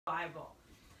Bible.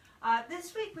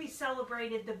 This week we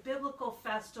celebrated the biblical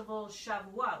festival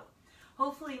Shavuot.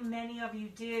 Hopefully many of you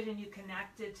did and you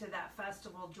connected to that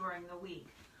festival during the week.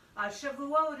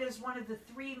 Shavuot is one of the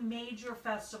three major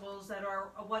festivals that are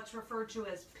what's referred to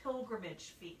as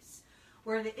pilgrimage feasts,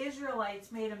 where the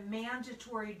Israelites made a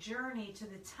mandatory journey to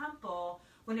the temple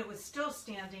when it was still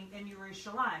standing in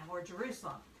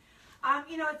Jerusalem.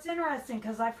 It's interesting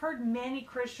because I've heard many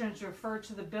Christians refer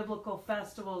to the biblical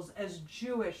festivals as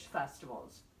Jewish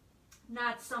festivals,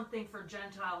 not something for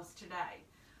Gentiles today.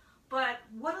 But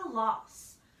what a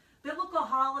loss. Biblical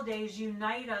holidays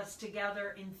unite us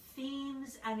together in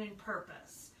themes and in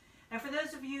purpose. And for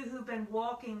those of you who've been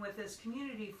walking with this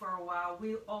community for a while,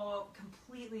 we all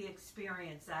completely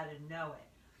experience that and know it.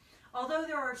 Although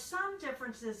there are some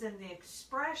differences in the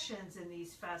expressions in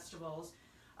these festivals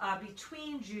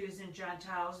between Jews and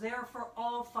Gentiles, they are for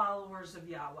all followers of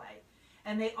Yahweh,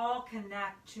 and they all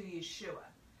connect to Yeshua.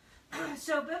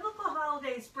 So biblical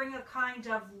holidays bring a kind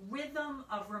of rhythm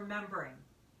of remembering.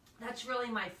 That's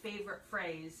really my favorite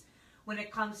phrase when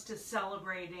it comes to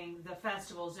celebrating the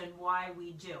festivals and why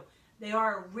we do. They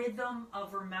are a rhythm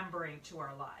of remembering to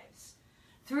our lives.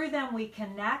 Through them we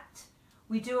connect.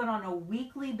 We do it on a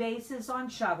weekly basis on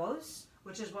Shavuot,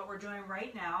 which is what we're doing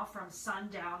right now from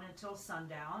sundown until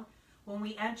sundown, when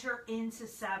we enter into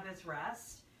Sabbath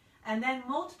rest. And then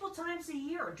multiple times a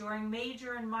year during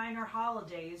major and minor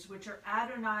holidays, which are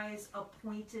Adonai's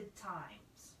appointed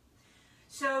times.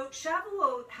 So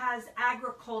Shavuot has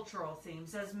agricultural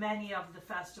themes, as many of the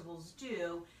festivals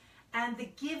do, and the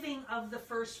giving of the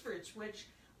first fruits, which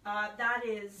that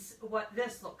is what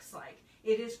this looks like.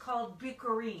 It is called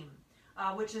bikurim,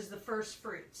 which is the first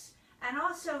fruits. And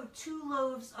also 2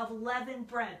 loaves of leavened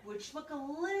bread, which look a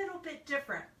little bit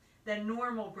different than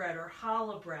normal bread or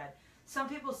challah bread. Some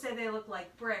people say they look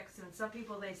like bricks, and some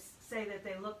people they say that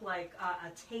they look like a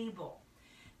table.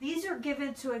 These are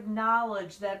given to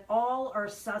acknowledge that all are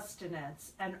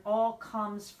sustenance and all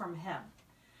comes from Him.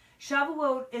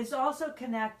 Shavuot is also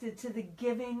connected to the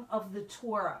giving of the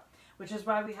Torah, which is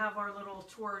why we have our little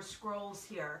Torah scrolls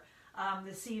here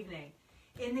this evening.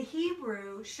 In the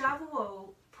Hebrew,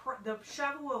 the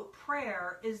Shavuot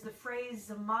prayer is the phrase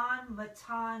Zaman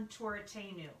Matan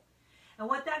Toratenu. And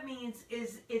what that means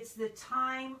is it's the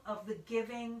time of the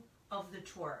giving of the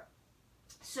Torah.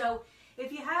 So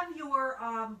if you have your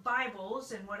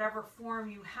Bibles in whatever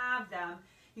form you have them,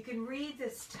 you can read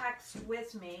this text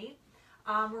with me.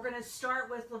 We're going to start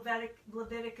with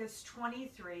Leviticus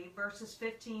 23, verses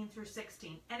 15 through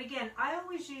 16. And again, I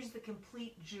always use the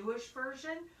complete Jewish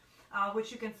version,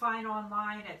 which you can find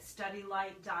online at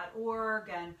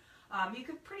studylight.org, and you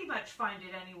can pretty much find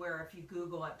it anywhere if you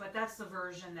Google it, but that's the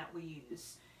version that we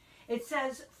use. It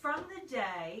says, from the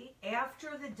day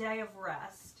after the day of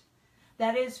rest,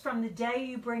 that is from the day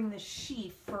you bring the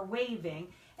sheaf for waving,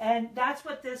 and that's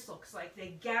what this looks like.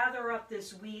 They gather up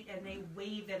this wheat and they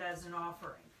wave it as an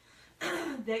offering.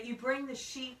 That you bring the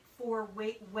sheep for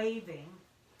waving,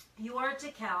 you are to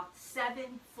count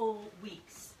 7 full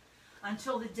weeks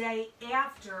until the day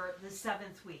after the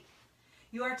 7th week.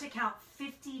 You are to count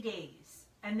 50 days,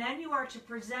 and then you are to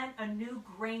present a new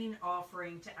grain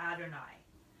offering to Adonai.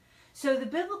 So the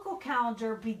biblical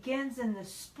calendar begins in the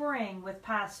spring with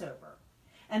Passover,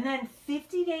 and then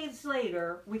 50 days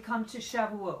later we come to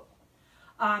Shavuot.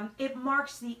 It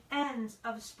marks the end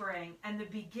of spring and the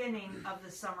beginning of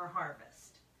the summer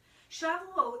harvest.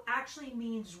 Shavuot actually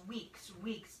means weeks,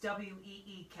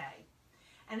 W-E-E-K.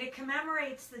 And it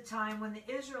commemorates the time when the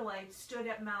Israelites stood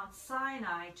at Mount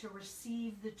Sinai to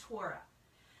receive the Torah.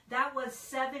 That was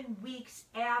 7 weeks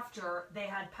after they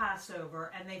had Passover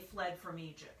and they fled from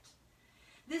Egypt.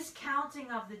 This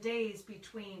counting of the days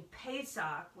between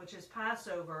Pesach, which is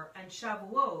Passover, and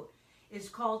Shavuot is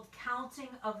called counting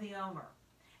of the Omer.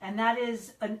 And that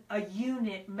is a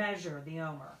unit measure, the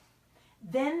Omer.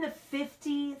 Then the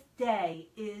 50th day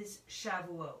is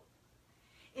Shavuot.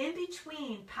 In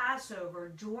between Passover,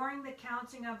 during the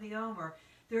counting of the Omer,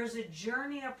 there's a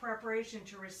journey of preparation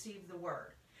to receive the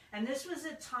word. And this was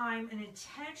a time, an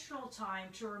intentional time,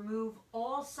 to remove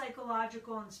all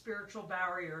psychological and spiritual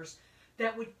barriers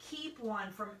that would keep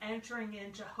one from entering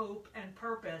into hope and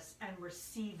purpose and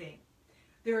receiving.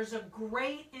 There's a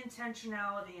great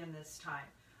intentionality in this time,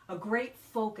 a great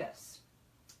focus.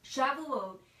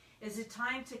 Shavuot is a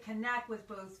time to connect with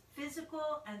both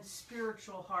physical and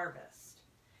spiritual harvest.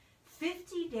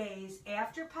 50 days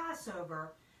after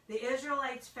Passover, the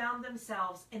Israelites found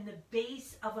themselves in the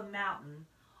base of a mountain,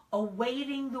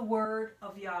 awaiting the word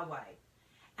of Yahweh.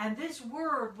 And this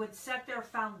word would set their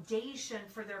foundation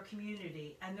for their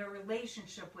community and their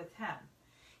relationship with Him.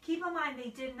 Keep in mind, they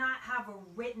did not have a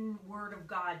written word of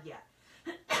God yet.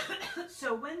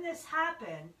 So when this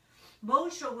happened,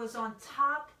 Moshe was on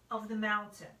top of the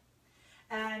mountain.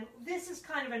 And this is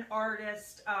kind of an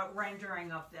artist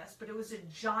rendering of this, but it was a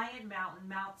giant mountain,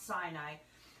 Mount Sinai.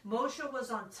 Moshe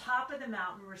was on top of the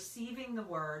mountain receiving the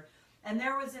word, and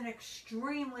there was an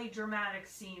extremely dramatic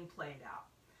scene played out.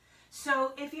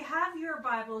 So if you have your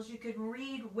Bibles, you can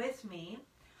read with me.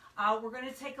 We're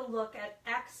going to take a look at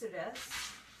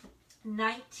Exodus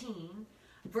 19,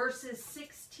 verses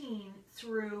 16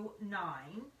 through 9.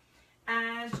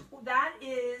 And that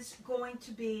is going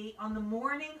to be on the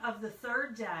morning of the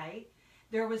third day.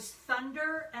 There was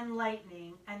thunder and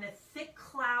lightning and a thick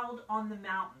cloud on the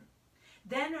mountain.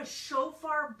 Then a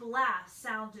shofar blast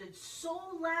sounded so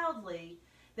loudly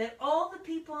that all the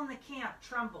people in the camp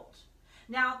trembled.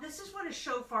 Now, this is what a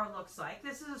shofar looks like.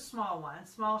 This is a small one,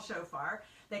 small shofar.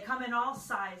 They come in all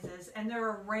sizes, and they're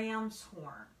a ram's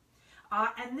horn.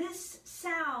 And this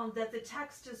sound that the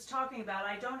text is talking about,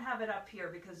 I don't have it up here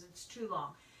because it's too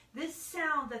long. This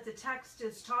sound that the text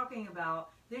is talking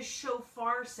about, this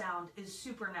shofar sound, is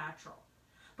supernatural.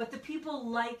 But the people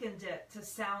likened it to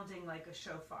sounding like a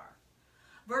shofar.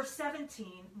 Verse 17,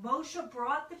 Moshe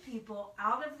brought the people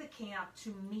out of the camp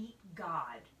to meet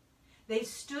God. They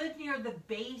stood near the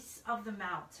base of the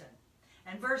mountain.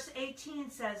 And verse 18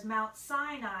 says, Mount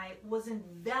Sinai was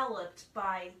enveloped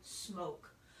by smoke.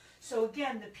 So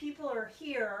again, the people are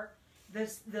here,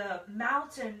 the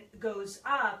mountain goes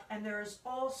up, and there is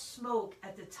all smoke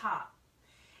at the top.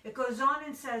 It goes on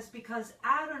and says, because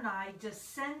Adonai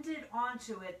descended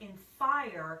onto it in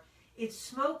fire, its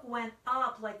smoke went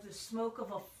up like the smoke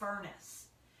of a furnace,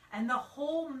 and the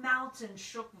whole mountain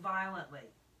shook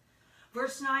violently.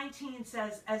 Verse 19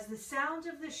 says, as the sound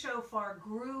of the shofar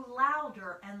grew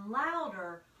louder and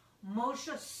louder,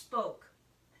 Moshe spoke,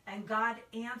 and God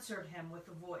answered him with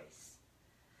a voice.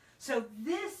 So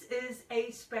this is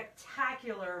a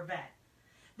spectacular event.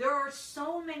 There are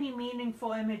so many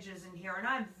meaningful images in here, and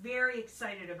I'm very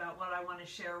excited about what I want to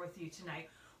share with you tonight.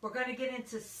 We're going to get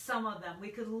into some of them. We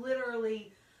could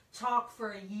literally talk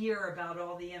for a year about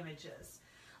all the images.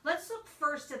 Let's look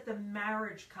first at the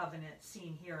marriage covenant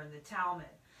seen here in the Talmud.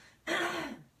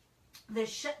 The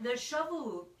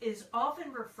Shavuot is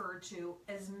often referred to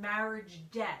as marriage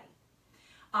day.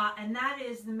 And that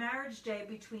is the marriage day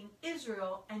between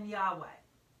Israel and Yahweh.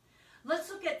 Let's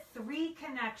look at three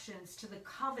connections to the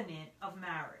covenant of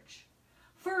marriage.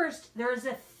 First, there is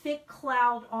a thick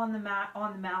cloud on the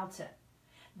mountain.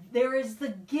 There is the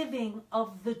giving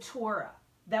of the Torah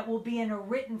that will be in a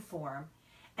written form.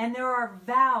 And there are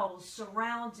vows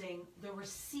surrounding the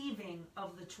receiving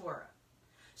of the Torah.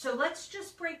 So let's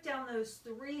just break down those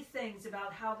three things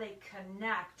about how they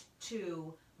connect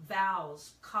to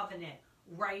vows, covenant,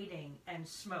 writing, and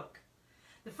smoke.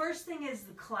 The first thing is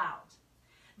the cloud.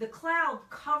 The cloud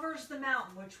covers the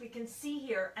mountain, which we can see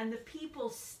here, and the people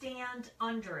stand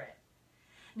under it.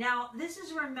 Now, this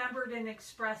is remembered and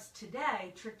expressed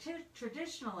today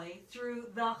traditionally through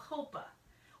the chuppah,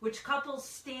 which couples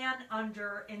stand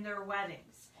under in their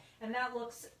weddings. And that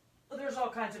looks, there's all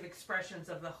kinds of expressions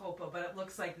of the chuppah, but it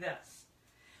looks like this.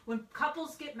 When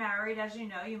couples get married, as you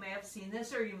know, you may have seen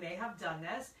this or you may have done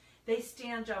this, they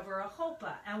stand over a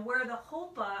chuppah. And where the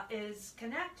chuppah is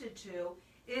connected to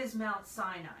is Mount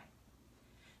Sinai.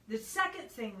 The second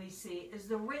thing we see is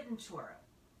the written Torah.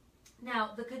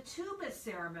 Now, the ketubah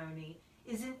ceremony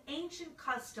is an ancient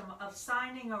custom of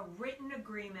signing a written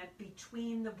agreement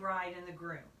between the bride and the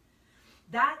groom.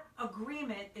 That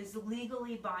agreement is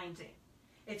legally binding.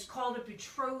 It's called a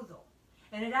betrothal.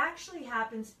 And it actually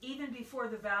happens even before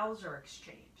the vows are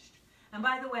exchanged. And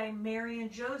by the way, Mary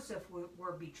and Joseph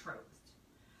were betrothed.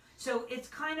 So it's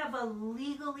kind of a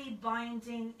legally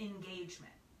binding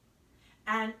engagement.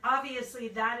 And obviously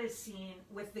that is seen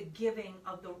with the giving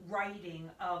of the writing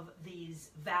of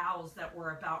these vows that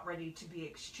were about ready to be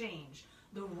exchanged,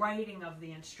 the writing of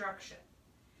the instruction.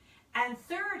 And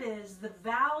third is the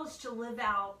vows to live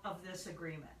out of this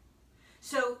agreement.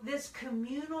 So this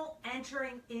communal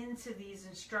entering into these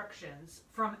instructions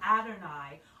from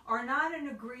Adonai are not an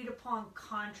agreed upon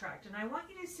contract. And I want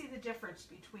you to see the difference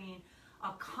between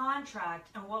a contract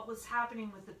and what was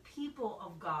happening with the people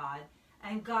of God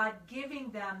and God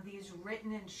giving them these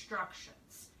written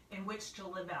instructions in which to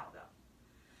live out of.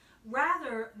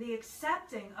 Rather, the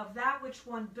accepting of that which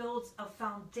one builds a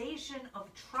foundation of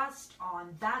trust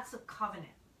on, that's a covenant.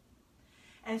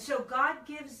 And so God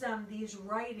gives them these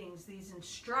writings, these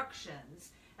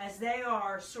instructions, as they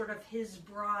are sort of his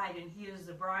bride and he is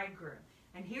the bridegroom.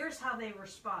 And here's how they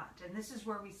respond. And this is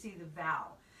where we see the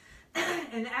vow.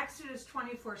 In Exodus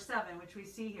 24:7, which we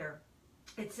see here,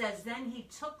 it says, then he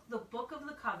took the book of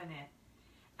the covenant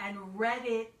and read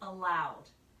it aloud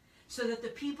so that the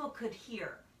people could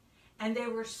hear. And they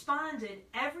responded,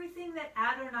 everything that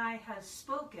Adonai has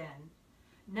spoken,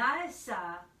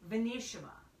 Naasa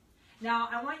v'nishma. Now,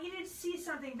 I want you to see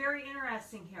something very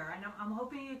interesting here, and I'm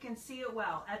hoping you can see it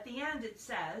well. At the end it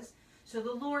says, so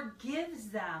the Lord gives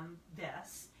them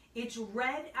this. It's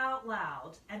read out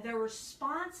loud, and their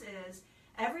response is,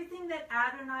 everything that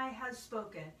Adonai has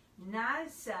spoken,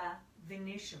 Naasa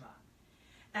v'nishma.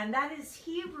 And that is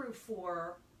Hebrew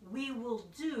for, we will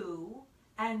do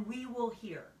and we will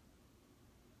hear.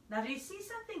 Now, do you see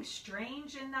something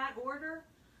strange in that order?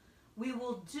 We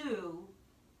will do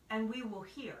and we will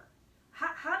hear.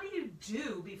 How do you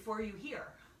do before you hear?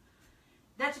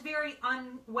 That's very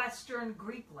un-Western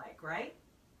Greek-like, right?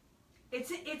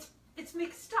 It's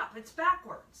mixed up. It's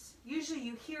backwards. Usually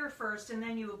you hear first and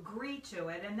then you agree to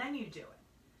it and then you do it.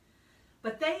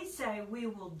 But they say we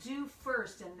will do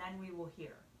first and then we will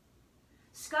hear.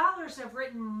 Scholars have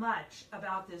written much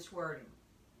about this wording,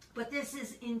 but this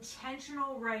is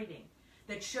intentional writing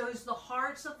that shows the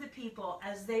hearts of the people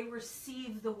as they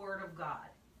receive the word of God.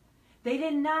 They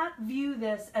did not view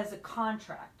this as a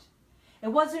contract. It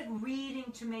wasn't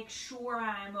reading to make sure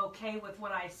I'm okay with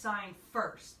what I signed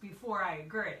first before I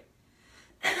agree.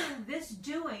 This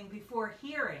doing before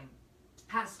hearing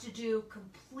has to do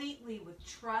completely with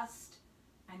trust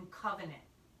and covenant.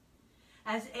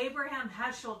 As Abraham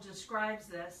Heschel describes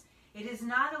this, it is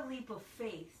not a leap of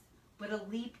faith, but a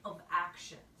leap of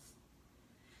actions.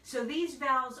 So these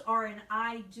vows are an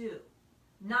I do,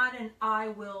 not an I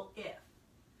will if.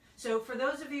 So for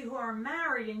those of you who are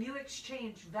married and you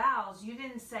exchange vows, you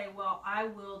didn't say, well, I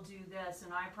will do this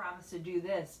and I promise to do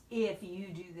this if you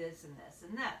do this and this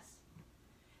and this.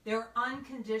 They're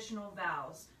unconditional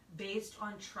vows based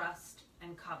on trust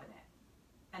and covenant.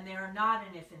 And they are not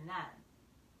an if and then,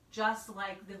 just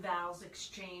like the vows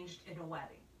exchanged in a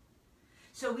wedding.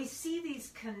 So we see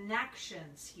these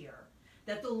connections here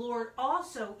that the Lord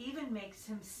also even makes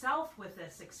himself with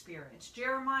this experience.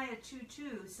 Jeremiah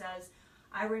 2:2 says,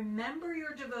 I remember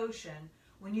your devotion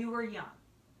when you were young,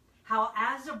 how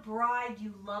as a bride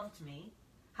you loved me,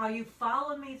 how you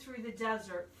followed me through the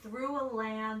desert, through a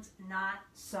land not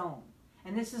sown.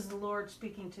 And this is the Lord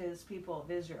speaking to his people of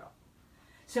Israel.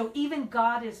 So even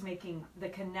God is making the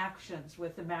connections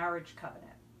with the marriage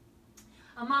covenant.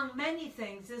 Among many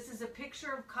things, this is a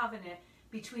picture of covenant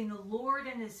between the Lord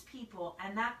and his people,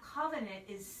 and that covenant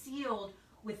is sealed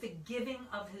with the giving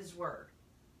of his word.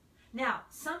 Now,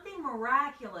 something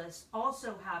miraculous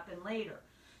also happened later.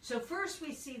 So first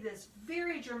we see this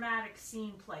very dramatic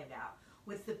scene played out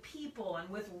with the people and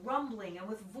with rumbling and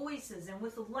with voices and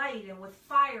with light and with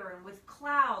fire and with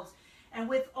clouds and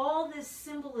with all this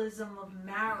symbolism of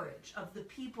marriage, of the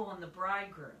people and the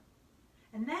bridegroom.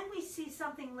 And then we see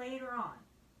something later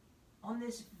on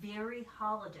this very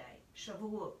holiday,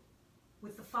 Shavuot,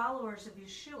 with the followers of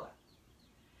Yeshua.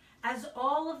 As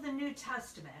all of the New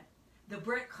Testament, the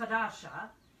Brit Chadasha,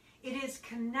 it is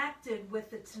connected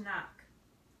with the Tanakh.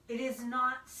 It is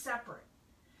not separate.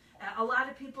 A lot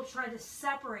of people try to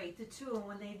separate the two, and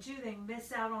when they do, they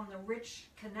miss out on the rich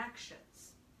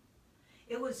connections.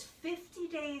 It was 50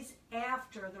 days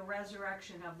after the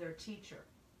resurrection of their teacher.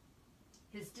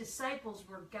 His disciples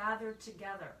were gathered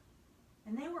together,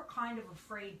 and they were kind of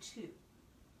afraid too.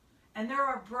 And there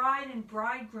are bride and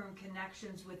bridegroom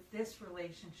connections with this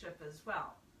relationship as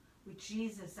well, with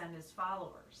Jesus and his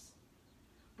followers.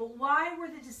 But why were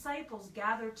the disciples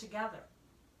gathered together?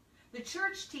 The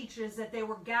church teaches that they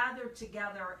were gathered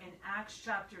together in Acts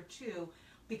chapter 2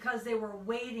 because they were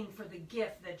waiting for the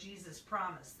gift that Jesus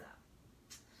promised them.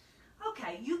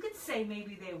 Okay, you could say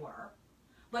maybe they were,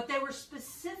 but they were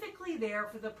specifically there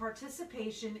for the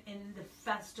participation in the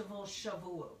festival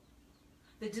Shavuot.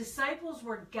 The disciples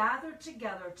were gathered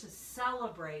together to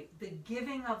celebrate the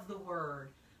giving of the word,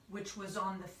 which was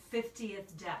on the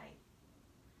 50th day.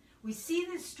 We see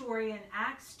this story in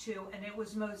Acts 2, and it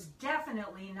was most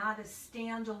definitely not a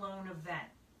standalone event.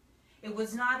 It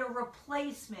was not a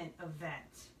replacement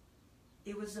event.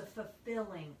 It was a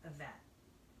fulfilling event.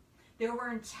 There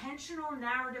were intentional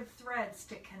narrative threads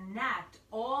to connect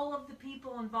all of the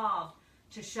people involved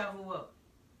to Shavuot.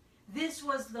 This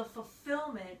was the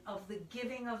fulfillment of the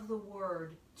giving of the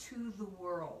word to the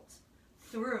world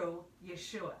through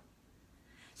Yeshua.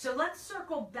 So let's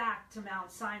circle back to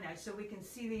Mount Sinai so we can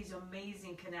see these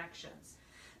amazing connections.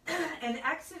 In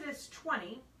Exodus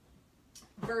 20,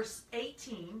 verse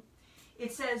 18,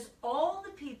 it says, all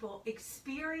the people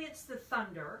experienced the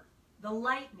thunder, the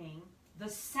lightning, the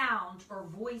sound or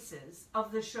voices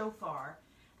of the shofar,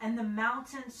 and the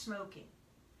mountain smoking.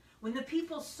 When the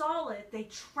people saw it, they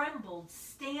trembled,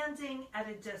 standing at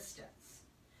a distance.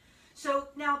 So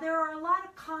now there are a lot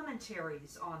of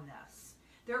commentaries on this.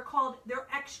 They're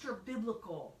extra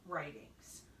biblical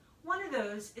writings. One of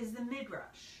those is the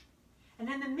Midrash. And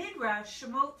in the Midrash,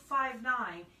 Shavuot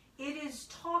 5:9, it is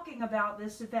talking about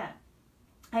this event.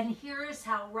 And here's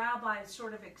how rabbis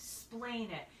sort of explain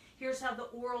it. Here's how the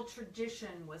oral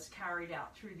tradition was carried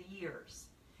out through the years.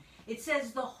 It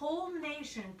says, the whole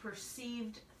nation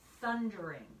perceived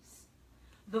thunderings.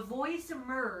 The voice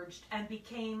emerged and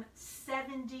became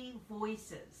 70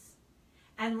 voices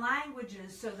and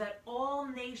languages so that all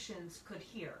nations could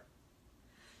hear.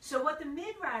 So what the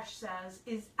Midrash says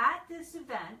is at this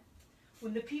event,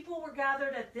 when the people were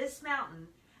gathered at this mountain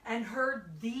and heard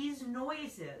these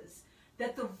noises,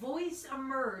 that the voice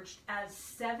emerged as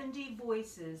 70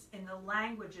 voices in the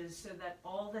languages so that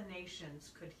all the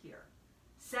nations could hear.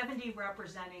 70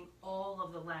 representing all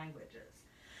of the languages.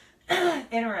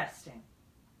 Interesting.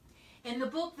 In the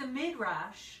book, the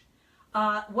Midrash,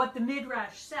 what the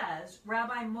Midrash says,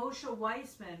 Rabbi Moshe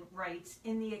Weissman writes,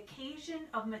 in the occasion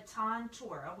of Matan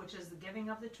Torah, which is the giving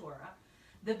of the Torah,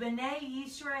 the Bnei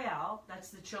Yisrael, that's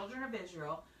the children of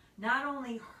Israel, not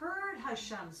only heard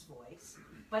Hashem's voice,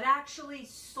 but actually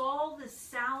saw the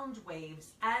sound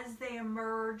waves as they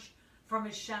emerged from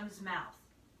Hashem's mouth.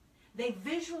 They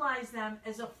visualized them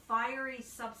as a fiery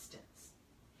substance.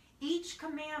 Each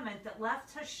commandment that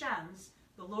left Hashem's,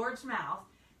 the Lord's mouth,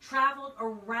 traveled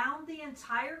around the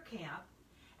entire camp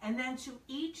and then to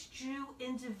each Jew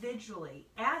individually,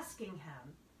 asking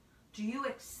him, do you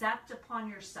accept upon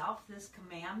yourself this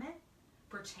commandment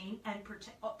pertaining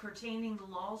the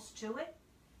laws to it?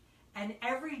 And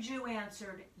every Jew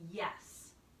answered, yes.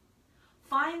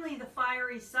 Finally, the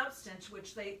fiery substance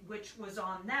which was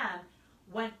on them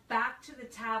went back to the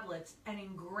tablets and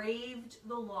engraved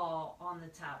the law on the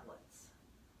tablets.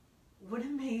 What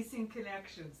amazing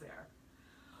connections there.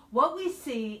 What we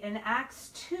see in Acts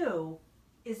 2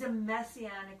 is a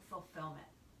messianic fulfillment.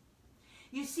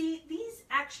 You see, these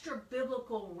extra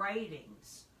biblical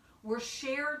writings were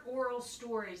shared oral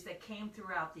stories that came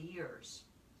throughout the years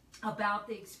about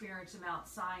the experience of Mount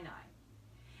Sinai.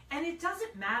 And it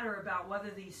doesn't matter about whether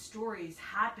these stories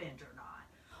happened or not.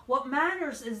 What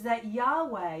matters is that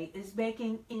Yahweh is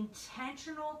making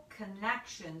intentional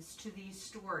connections to these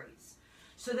stories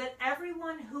so that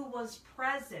everyone who was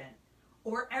present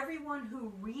or everyone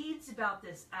who reads about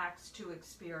this Acts 2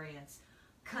 experience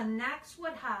connects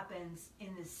what happens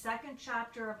in the second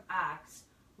chapter of Acts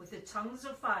with the tongues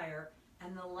of fire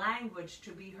and the language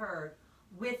to be heard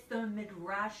with the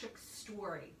Midrashic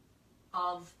story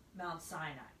of Mount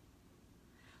Sinai.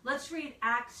 Let's read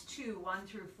Acts 2, 1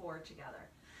 through 4 together.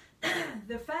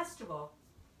 The festival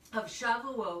of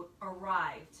Shavuot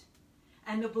arrived,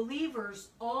 and the believers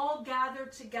all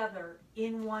gathered together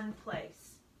in one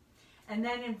place. And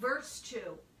then in verse 2,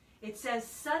 it says,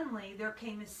 suddenly there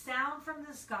came a sound from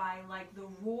the sky like the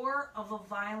roar of a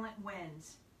violent wind,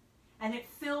 and it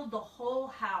filled the whole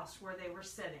house where they were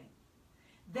sitting.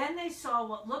 Then they saw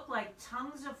what looked like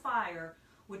tongues of fire,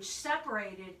 which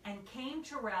separated and came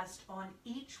to rest on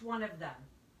each one of them.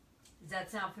 Does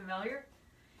that sound familiar?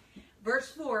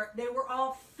 Verse 4, they were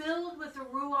all filled with the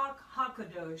Ruach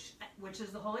HaKadosh, which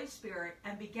is the Holy Spirit,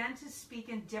 and began to speak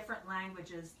in different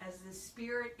languages as the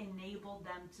Spirit enabled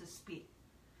them to speak.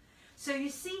 So you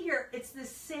see here, it's the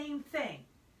same thing.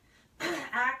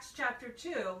 Acts chapter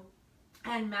 2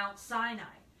 and Mount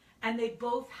Sinai. And they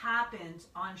both happened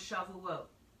on Shavuot.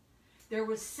 There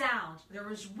was sound, there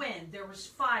was wind, there was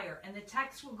fire. And the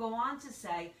text will go on to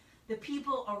say the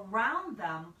people around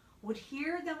them would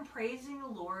hear them praising the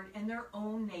Lord in their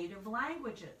own native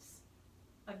languages.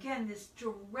 Again, this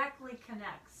directly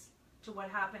connects to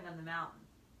what happened on the mountain.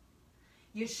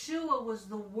 Yeshua was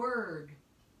the word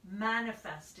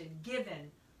manifested,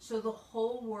 given, so the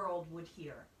whole world would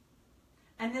hear.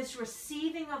 And this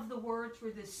receiving of the word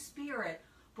through the Spirit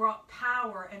brought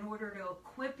power in order to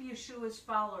equip Yeshua's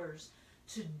followers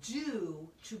to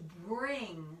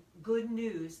bring good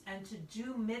news and to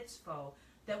do mitzvah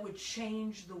that would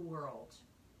change the world.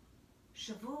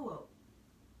 Shavuot.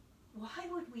 Why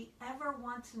would we ever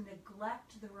want to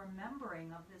neglect the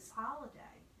remembering of this holiday?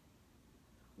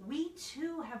 We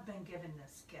too have been given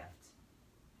this gift.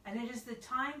 And it is the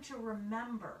time to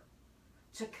remember,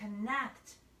 to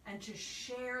connect, and to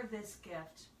share this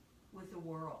gift with the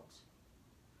world.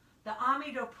 The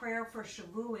Amidah prayer for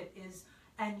Shavuot is,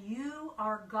 and you,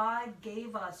 our God,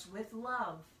 gave us with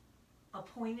love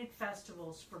appointed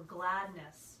festivals for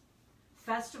gladness,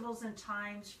 festivals and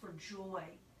times for joy.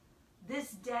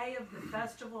 This day of the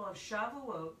festival of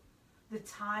Shavuot, the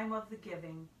time of the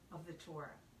giving of the Torah.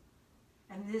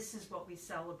 And this is what we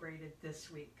celebrated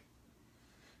this week.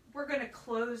 We're going to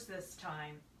close this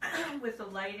time with the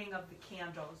lighting of the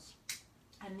candles.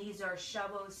 And these are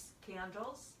Shavuot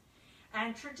candles.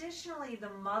 And traditionally, the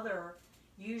mother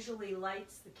usually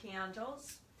lights the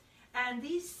candles. And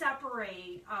these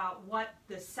separate what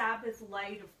the Sabbath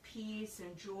light of peace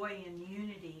and joy and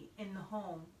unity in the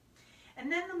home. And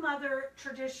then the mother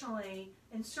traditionally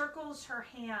encircles her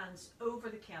hands over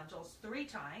the candles 3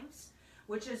 times,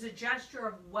 which is a gesture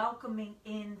of welcoming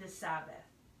in the Sabbath.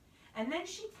 And then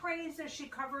she prays as she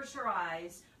covers her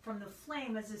eyes from the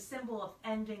flame as a symbol of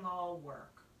ending all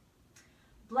work.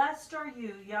 Blessed are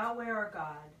you, Yahweh our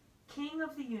God, King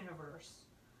of the universe,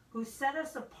 who set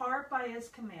us apart by his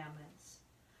commandments,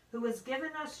 who has given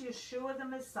us Yeshua the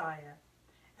Messiah,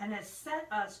 and has set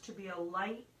us to be a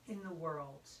light in the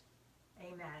world.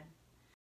 Amen.